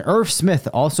position. Irv Smith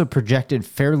also projected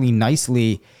fairly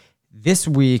nicely this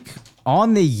week.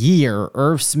 On the year,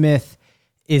 Irv Smith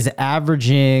is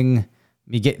averaging, let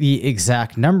me get the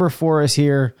exact number for us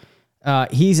here.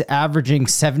 He's averaging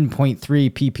 7.3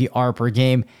 PPR per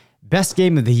game. Best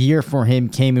game of the year for him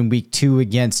came in week 2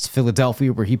 against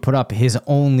Philadelphia, where he put up his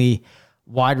only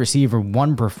wide receiver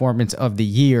 1 performance of the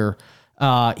year.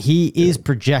 He is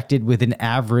projected with an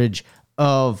average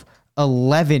of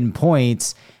 11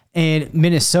 points, and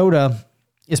Minnesota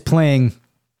is playing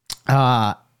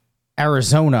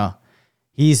Arizona.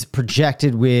 He's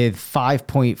projected with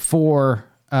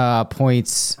 5.4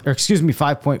 points, or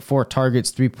 5.4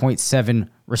 targets, 3.7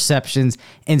 receptions,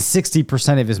 and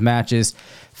 60% of his matches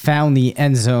found the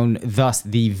end zone, thus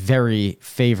the very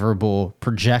favorable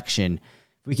projection.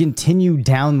 If we continue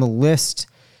down the list,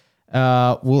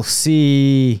 we'll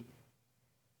see.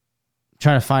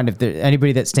 Trying to find if there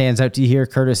anybody that stands out to you here,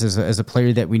 Curtis, as a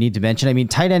player that we need to mention. I mean,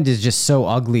 tight end is just so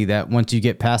ugly that once you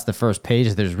get past the first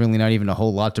page, there's really not even a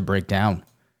whole lot to break down.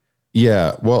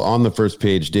 Yeah, well, on the first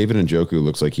page, David Njoku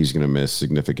looks like he's going to miss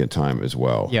significant time as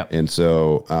well. Yep. And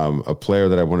so a player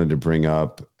that I wanted to bring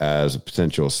up as a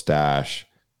potential stash,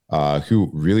 who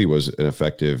really was an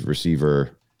effective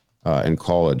receiver in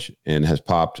college and has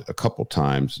popped a couple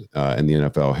times in the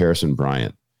NFL, Harrison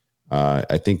Bryant.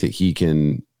 I think that he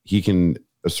can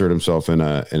assert himself in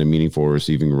a meaningful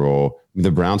receiving role. The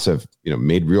Browns have,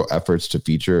 made real efforts to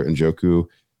feature Njoku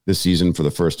this season for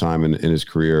the first time in his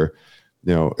career.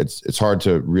 It's hard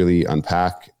to really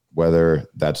unpack whether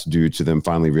that's due to them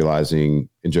finally realizing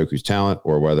Njoku's talent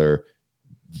or whether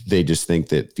they just think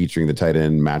that featuring the tight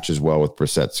end matches well with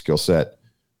Brissett's skill set.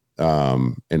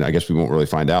 And I guess we won't really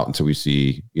find out until we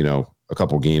see, a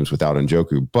couple games without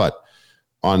Njoku, but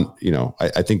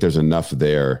I think there's enough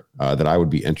there that I would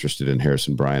be interested in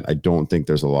Harrison Bryant. I don't think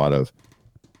there's a lot of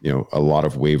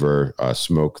waiver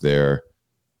smoke there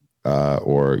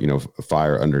or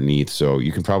fire underneath. So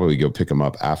you can probably go pick him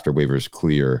up after waivers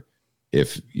clear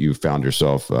if you found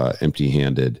yourself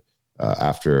empty-handed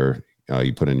after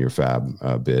you put in your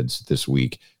fab bids this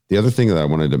week. The other thing that I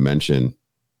wanted to mention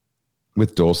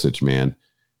with Dulcich, man,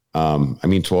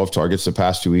 12 targets the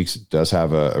past 2 weeks, does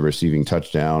have a receiving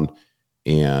touchdown.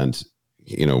 And,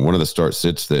 one of the start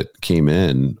sits that came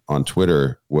in on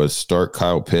Twitter was start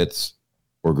Kyle Pitts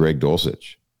or Greg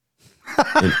Dulcich.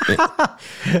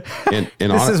 And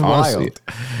this is honestly, wild.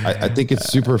 I think it's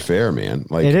super fair, man.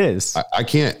 Like it is. I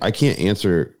can't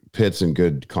answer Pitts in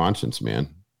good conscience, man.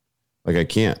 Like I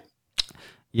can't.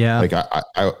 Yeah. Like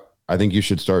I think you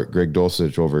should start Greg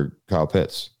Dulcich over Kyle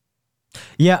Pitts.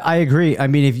 Yeah, I agree. I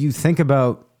mean, if you think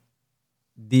about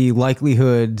the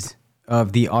likelihood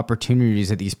of the opportunities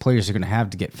that these players are going to have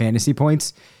to get fantasy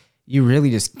points, you really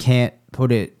just can't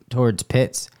put it towards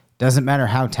Pitts. Doesn't matter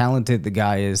how talented the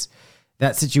guy is.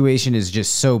 That situation is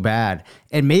just so bad.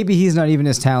 And maybe he's not even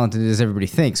as talented as everybody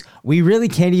thinks. We really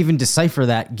can't even decipher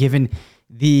that given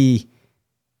the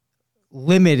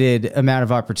limited amount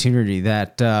of opportunity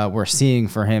that we're seeing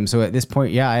for him. So at this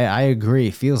point, yeah, I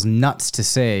agree. Feels nuts to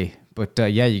say, but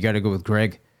yeah, you got to go with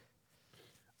Greg.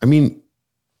 I mean,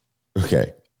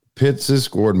 okay. Pitts has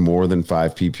scored more than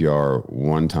 5 PPR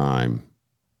one time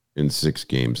in 6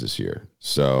 games this year.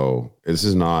 So this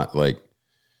is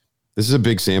a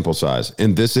big sample size.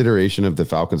 In this iteration of the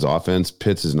Falcons offense,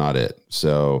 Pitts is not it.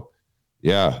 So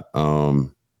yeah.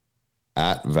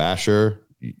 At Vasher,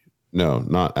 no,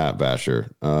 not at Vasher,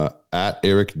 at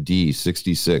Eric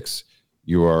D66,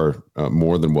 you are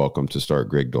more than welcome to start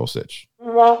Greg Dulcich.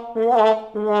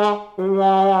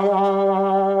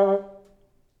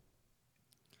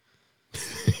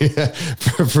 Yeah,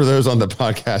 for those on the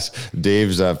podcast,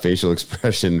 Dave's facial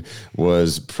expression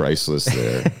was priceless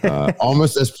there.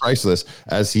 Almost as priceless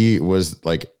as he was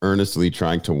like earnestly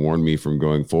trying to warn me from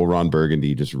going full Ron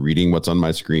Burgundy, just reading what's on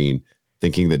my screen,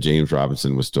 thinking that James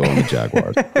Robinson was still on the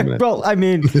Jaguars. Well, I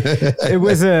mean, it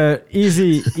was a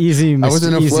easy. I was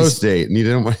in a flow state,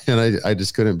 and I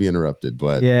just couldn't be interrupted.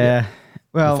 But yeah,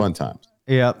 well, fun times.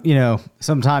 Yeah,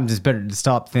 sometimes it's better to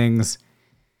stop things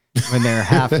when they're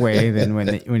halfway than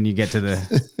when you get to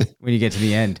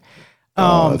the end.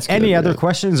 Any other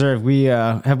questions, or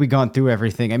have we gone through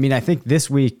everything? I mean, I think this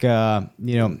week, not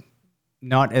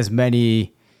as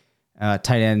many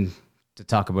tight end to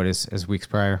talk about as weeks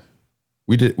prior.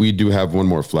 We do have one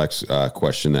more flex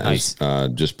question that nice.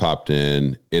 has just popped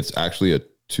in. It's actually a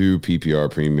 2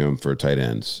 PPR premium for tight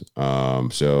ends.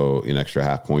 So an extra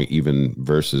half point even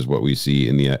versus what we see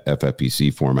in the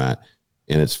FFPC format.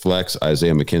 And it's flex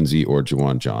Isaiah McKenzie or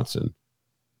Juwan Johnson.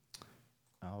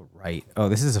 All right. Oh,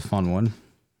 this is a fun one.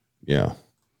 Yeah.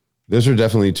 Those are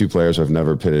definitely 2 players I've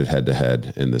never pitted head to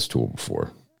head in this tool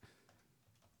before.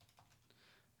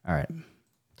 All right.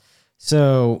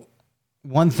 So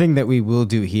one thing that we will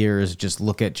do here is just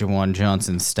look at Juwan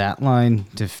Johnson's stat line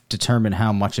to determine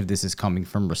how much of this is coming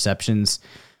from receptions.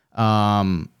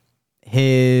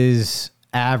 His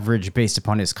average based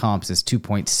upon his comps is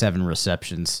 2.7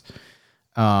 receptions.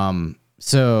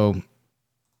 So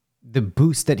the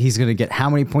boost that he's going to get, how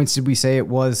many points did we say it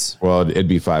was? Well, it'd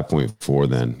be 5.4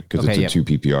 then because it's a 2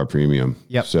 PPR premium.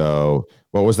 Yep. So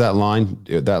what was that line?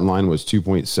 That line was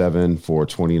 2.7 for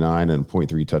 29 and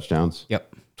 0.3 touchdowns.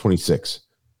 Yep. 26.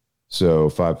 So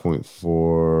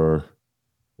 5.4,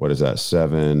 what is that?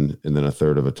 7 and then a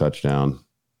third of a touchdown.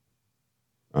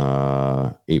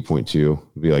 8.2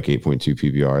 would be like 8.2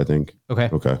 PPR, I think.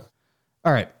 Okay.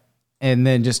 All right. And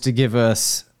then just to give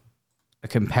us a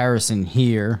comparison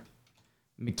here,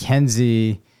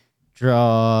 McKenzie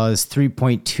draws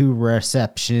 3.2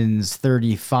 receptions,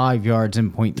 35 yards,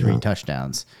 and 0.3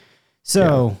 touchdowns.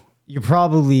 So you're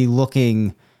probably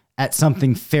looking at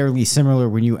something fairly similar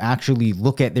when you actually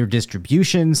look at their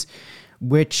distributions,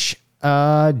 which,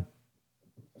 I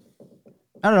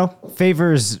don't know,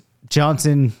 favors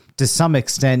Johnson to some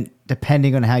extent,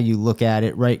 depending on how you look at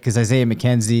it, right? Because Isaiah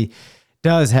McKenzie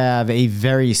does have a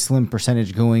very slim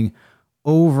percentage going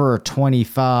over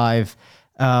 25.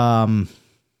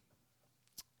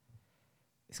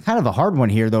 It's kind of a hard one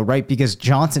here, though, right? Because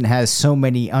Johnson has so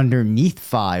many underneath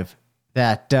 5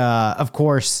 that, of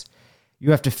course,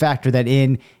 you have to factor that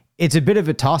in. It's a bit of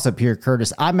a toss-up here,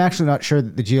 Curtis. I'm actually not sure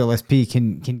that the GLSP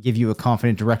can give you a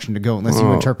confident direction to go unless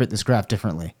you interpret this graph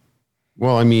differently.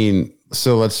 Well, I mean,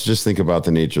 so let's just think about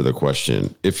the nature of the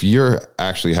question. If you're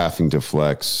actually having to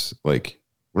flex, like,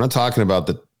 we're not talking about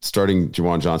the starting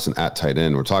Juwan Johnson at tight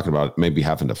end. We're talking about maybe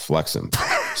having to flex him.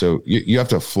 So you have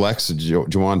to flex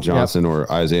Juwan Johnson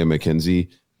or Isaiah McKenzie.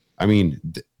 I mean,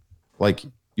 like,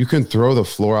 you can throw the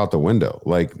floor out the window.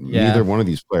 Like, neither one of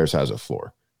these players has a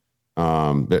floor.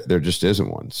 There just isn't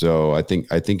one. So I think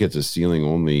it's a ceiling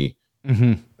only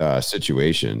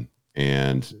situation.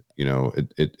 And, you know,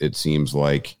 it seems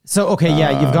like. So, okay.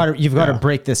 Yeah. You've got to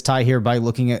break this tie here by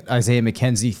looking at Isaiah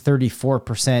McKenzie,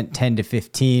 34%, 10 to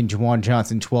 15, Juwan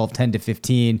Johnson, 12, 10 to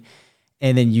 15.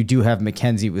 And then you do have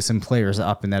McKenzie with some players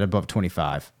up in that above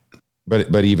 25.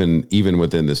 But even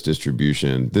within this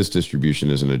distribution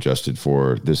isn't adjusted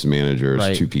for this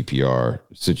manager's 2 PPR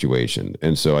situation.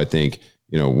 And so I think,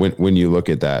 you know, when you look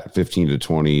at that 15 to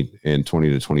 20 and 20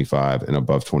 to 25 and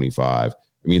above 25,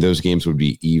 I mean, those games would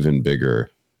be even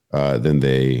bigger than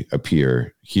they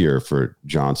appear here for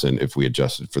Johnson if we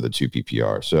adjusted for the 2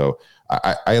 PPR. So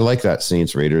I like that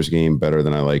Saints Raiders game better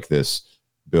than I like this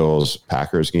Bills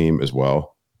Packers game as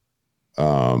well.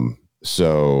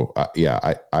 So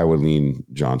I would lean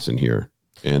Johnson here.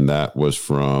 And that was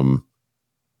from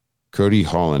Cody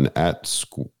Holland at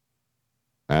Squoogie.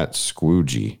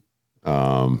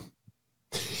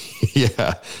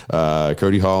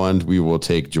 Cody Holland, we will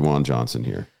take Juwan Johnson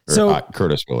here. So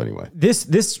Curtis will anyway.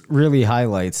 This really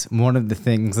highlights one of the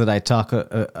things that I talk.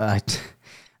 I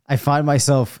find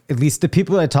myself, at least the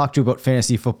people that I talk to about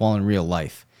fantasy football in real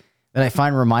life, that I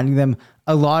find reminding them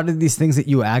a lot of these things that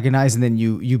you agonize and then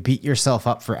you beat yourself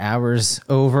up for hours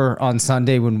over on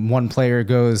Sunday when one player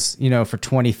goes, you know, for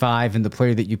 25 and the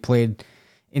player that you played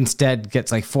instead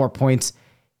gets like 4 points.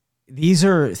 These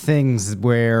are things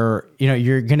where, you know,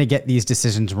 you're going to get these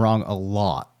decisions wrong a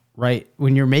lot, right?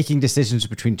 When you're making decisions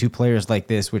between 2 players like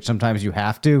this, which sometimes you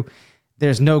have to,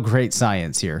 there's no great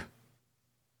science here.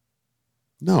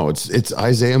 No, it's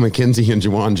Isaiah McKenzie and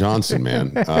Juwan Johnson,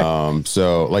 man.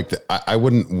 So like I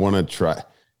wouldn't want to try.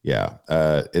 Yeah.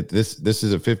 This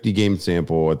is a 50 game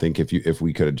sample. I think if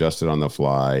we could adjust it on the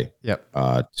fly,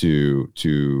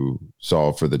 to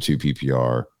solve for the 2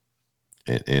 PPR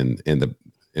and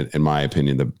in my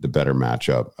opinion, the better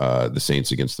matchup, the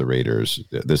Saints against the Raiders,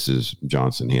 this is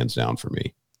Johnson hands down for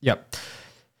me. Yep.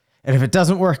 And if it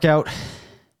doesn't work out,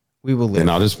 we will live. And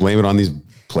I'll just blame it on these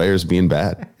players being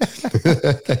bad.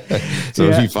 So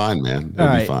it'll be fine, man.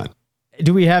 It'll be fine.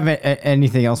 Do we have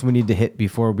anything else we need to hit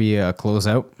before we close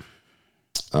out?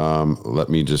 Let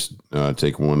me just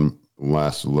take one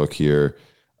last look here.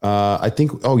 I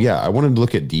think, I wanted to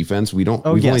look at defense. We've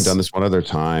only done this one other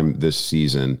time this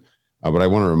season, but I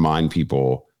want to remind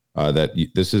people that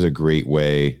this is a great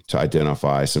way to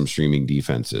identify some streaming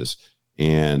defenses.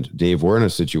 And Dave, we're in a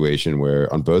situation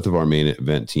where on both of our main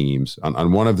event teams,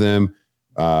 on one of them,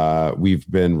 we've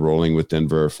been rolling with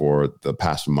Denver for the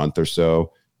past month or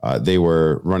so. They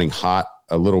were running hot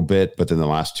a little bit, but then the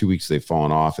last 2 weeks they've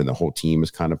fallen off and the whole team has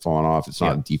kind of fallen off. It's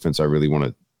not a defense I really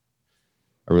want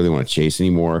to chase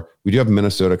anymore. We do have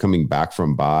Minnesota coming back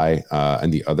from bye and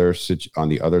on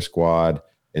the other squad,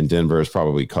 and Denver is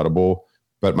probably cuttable.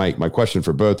 But my question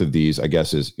for both of these, I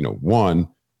guess, is, one,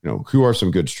 who are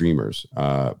some good streamers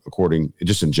according to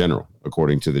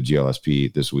the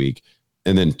GLSP this week?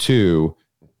 And then 2,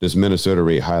 does Minnesota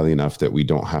rate highly enough that we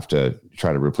don't have to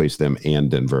try to replace them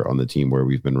and Denver on the team where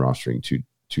we've been rostering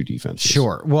two defenses?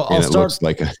 Sure. Well, it looks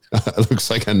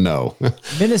like a no.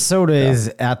 Minnesota is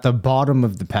at the bottom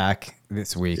of the pack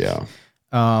this week. Yeah.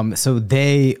 So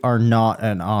they are not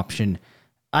an option.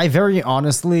 I very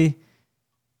honestly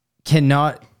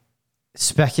cannot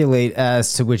speculate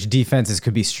as to which defenses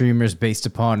could be streamers based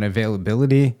upon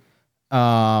availability.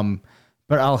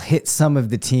 But I'll hit some of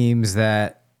the teams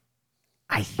that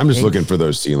I'm just looking for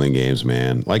those ceiling games,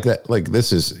 man. Like that. Like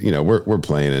this is, we're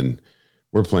playing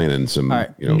in some,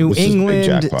 New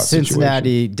England,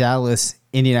 Cincinnati, Dallas,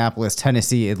 Indianapolis,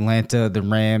 Tennessee, Atlanta, the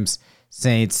Rams,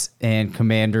 Saints, and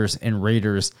Commanders and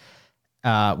Raiders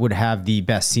would have the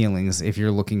best ceilings if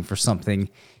you're looking for something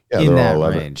in that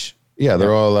range. Yeah,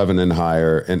 they're all 11 and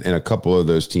higher, and a couple of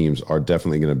those teams are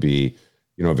definitely going to be,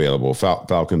 available.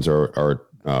 Falcons are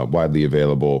widely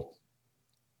available.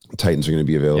 Titans are going to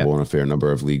be available in a fair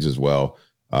number of leagues as well.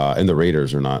 And the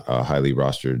Raiders are not a highly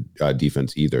rostered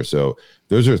defense either. So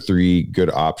those are three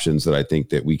good options that I think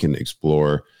that we can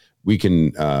explore. We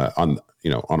can, on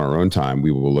our own time,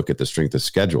 we will look at the strength of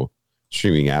schedule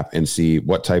streaming app and see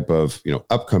what type of,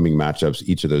 upcoming matchups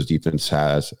each of those defense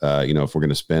has. If we're going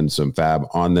to spend some fab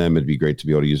on them, it'd be great to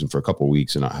be able to use them for a couple of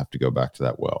weeks and not have to go back to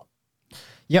that well.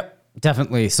 Yep.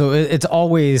 Definitely. So it's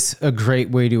always a great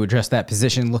way to address that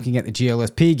position, looking at the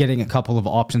GLSP, getting a couple of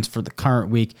options for the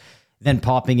current week, then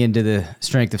popping into the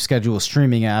strength of schedule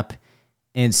streaming app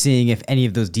and seeing if any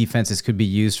of those defenses could be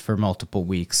used for multiple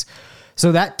weeks.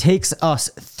 So that takes us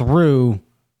through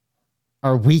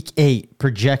our week 8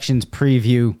 projections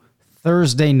preview.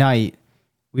 Thursday night,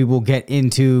 we will get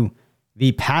into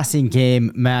the passing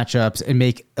game matchups and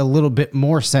make a little bit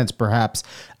more sense, perhaps,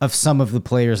 of some of the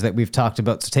players that we've talked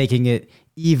about. So taking it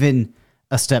even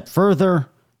a step further.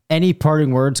 Any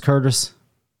parting words, Curtis?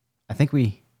 I think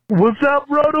we... What's up,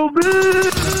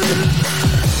 RotoViz?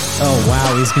 Oh,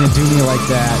 wow. He's going to do me like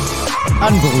that.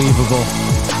 Unbelievable.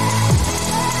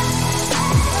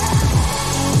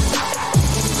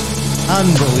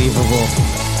 Unbelievable.